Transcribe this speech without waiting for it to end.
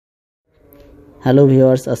Hello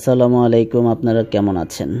viewers, আসসালামু আলাইকুম। আপনারা কেমন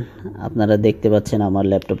আছেন? আপনারা দেখতে পাচ্ছেন আমার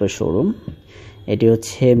ল্যাপটপের শোরুম। এটি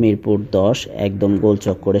হচ্ছে মিরপুর 10, একদম গোল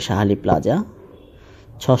চক্করে শাহালি প্লাজা,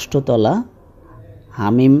 6ষ্ঠ তলা,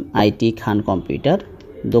 হামিম আইটি খান কম্পিউটার,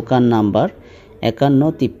 দোকান নাম্বার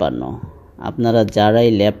 5153। আপনারা যারাই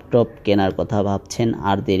ল্যাপটপ কেনার কথা ভাবছেন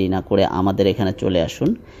আর দেরি না করে আমাদের এখানে চলে আসুন।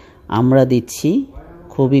 আমরা দিচ্ছি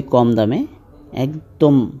খুবই কম দামে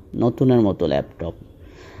একদম নতুনের মতো ল্যাপটপ।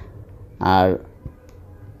 আর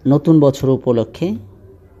নতুন বছর উপলক্ষে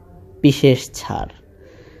বিশেষ ছাড়।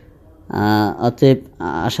 অতএব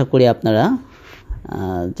আশা করি আপনারা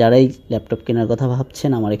যারাই ল্যাপটপ কেনার কথা ভাবছেন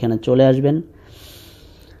আমার এখানে চলে আসবেন,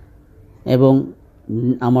 এবং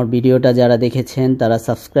আমার ভিডিওটা যারা দেখেছেন তারা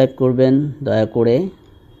সাবস্ক্রাইব করবেন, দয়া করে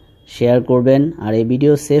শেয়ার করবেন। আর এই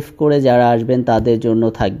ভিডিও সেভ করে যারা আসবেন তাদের জন্য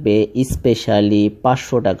থাকবে স্পেশালি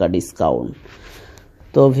 500 টাকা ডিসকাউন্ট।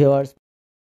 তো ভিউয়ার্স,